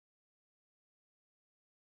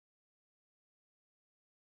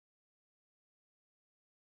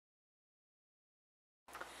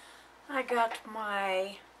I got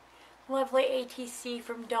my lovely ATC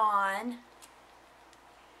from Dawn.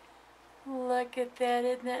 Look at that,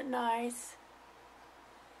 isn't that nice?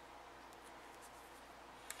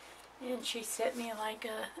 And she sent me like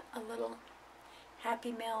a little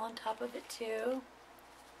Happy Mail on top of it too.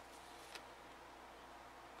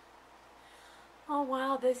 Oh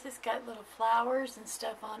wow, this has got little flowers and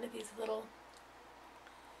stuff on it, these little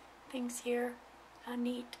things here. How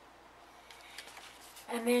neat.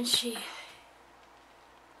 And then she,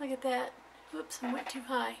 look at that. Whoops, I went too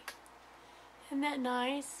high. Isn't that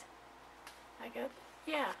nice?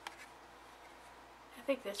 Yeah. I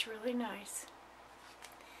think that's really nice.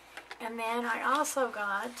 And then I also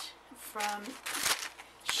got from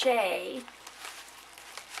Shay.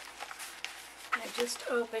 I just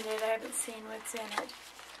opened it. I haven't seen what's in it.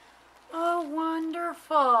 Oh,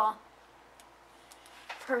 wonderful.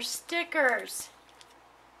 Her stickers.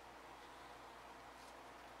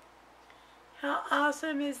 How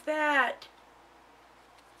awesome is that?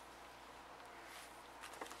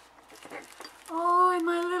 Oh, and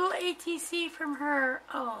my little ATC from her.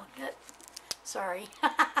 Oh, sorry.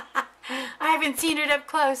 I haven't seen it up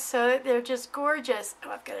close, so they're just gorgeous.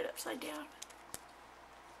 Oh, I've got it upside down.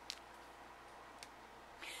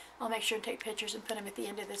 I'll make sure and take pictures and put them at the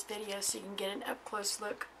end of this video so you can get an up-close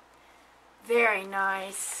look. Very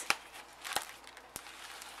nice.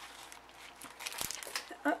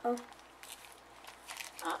 Uh-oh.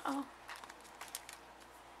 Uh-oh.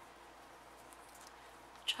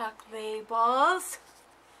 Chocolate balls.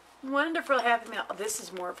 Wonderful Happy Meal. Oh, this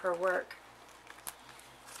is more of her work.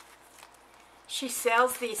 She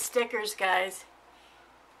sells these stickers, guys.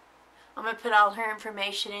 I'm going to put all her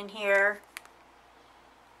information in here.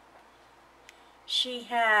 She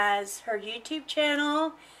has her YouTube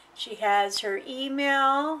channel. She has her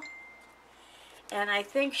email. And I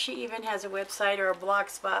think she even has a website or a blog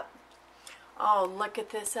spot. Oh, look at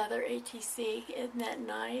this other ATC. Isn't that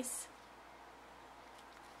nice?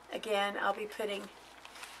 Again, I'll be putting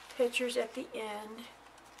pictures at the end.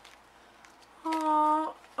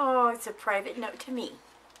 Oh, it's a private note to me.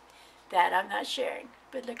 That I'm not sharing.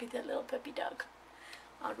 But look at that little puppy dog.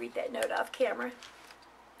 I'll read that note off camera.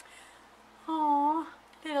 Oh,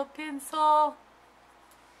 little pencil.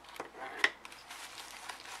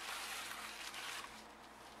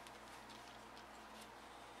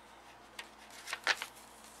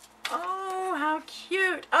 Oh, how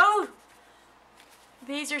cute. Oh,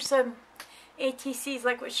 these are some ATCs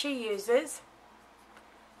like what she uses.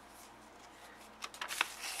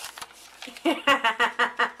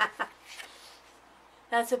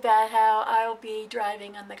 That's about how I'll be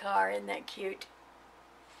driving on the car. Isn't that cute?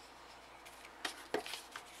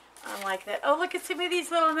 I like that. Oh, look at some of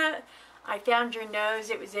these little notes. I found your nose.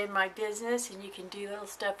 It was in my business, and you can do little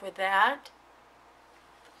stuff with that.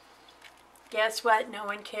 Guess what? No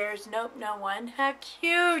one cares. Nope, no one. How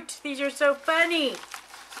cute. These are so funny.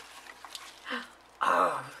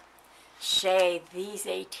 Oh, Shay, these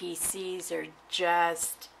ATCs are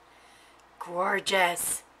just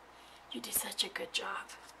gorgeous. You did such a good job.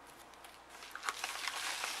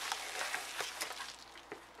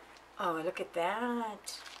 Oh, look at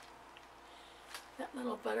that. That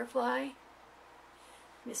little butterfly.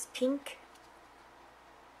 Miss Pink.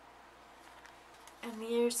 And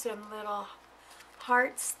here's some little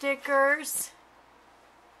heart stickers.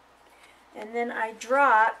 And then I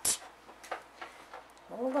dropped,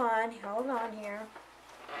 hold on here.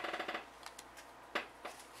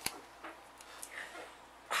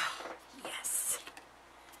 Oh, yes.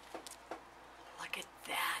 Look at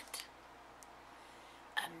that.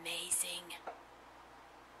 Amazing.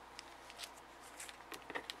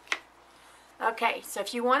 Okay, so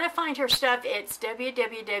if you want to find her stuff, it's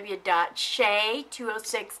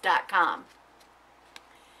www.shay206.com.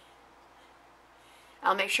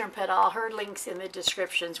 I'll make sure and put all her links in the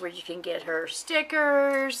descriptions where you can get her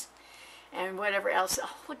stickers and whatever else.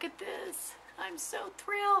 Oh, look at this. I'm so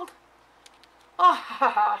thrilled.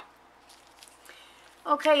 Oh,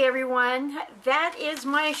 okay, everyone. That is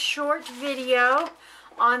my short video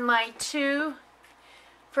on my two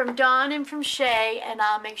from Dawn and from Shay, and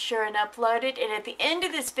I'll make sure and upload it. And at the end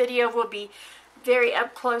of this video will be very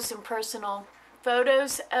up close and personal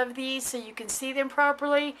photos of these so you can see them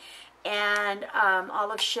properly, and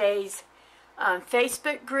all of Shay's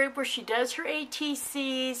Facebook group where she does her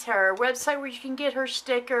ATCs, her website where you can get her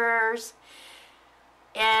stickers,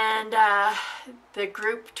 and the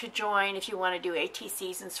group to join if you want to do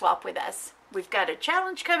ATCs and swap with us. We've got a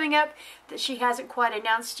challenge coming up that she hasn't quite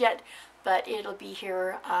announced yet, but it'll be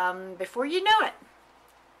here before you know it.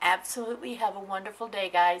 Absolutely have a wonderful day,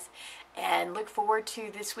 guys, and look forward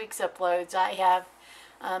to this week's uploads. I have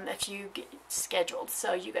if you get scheduled.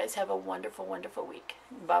 So you guys have a wonderful, wonderful week.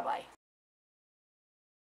 Bye-bye.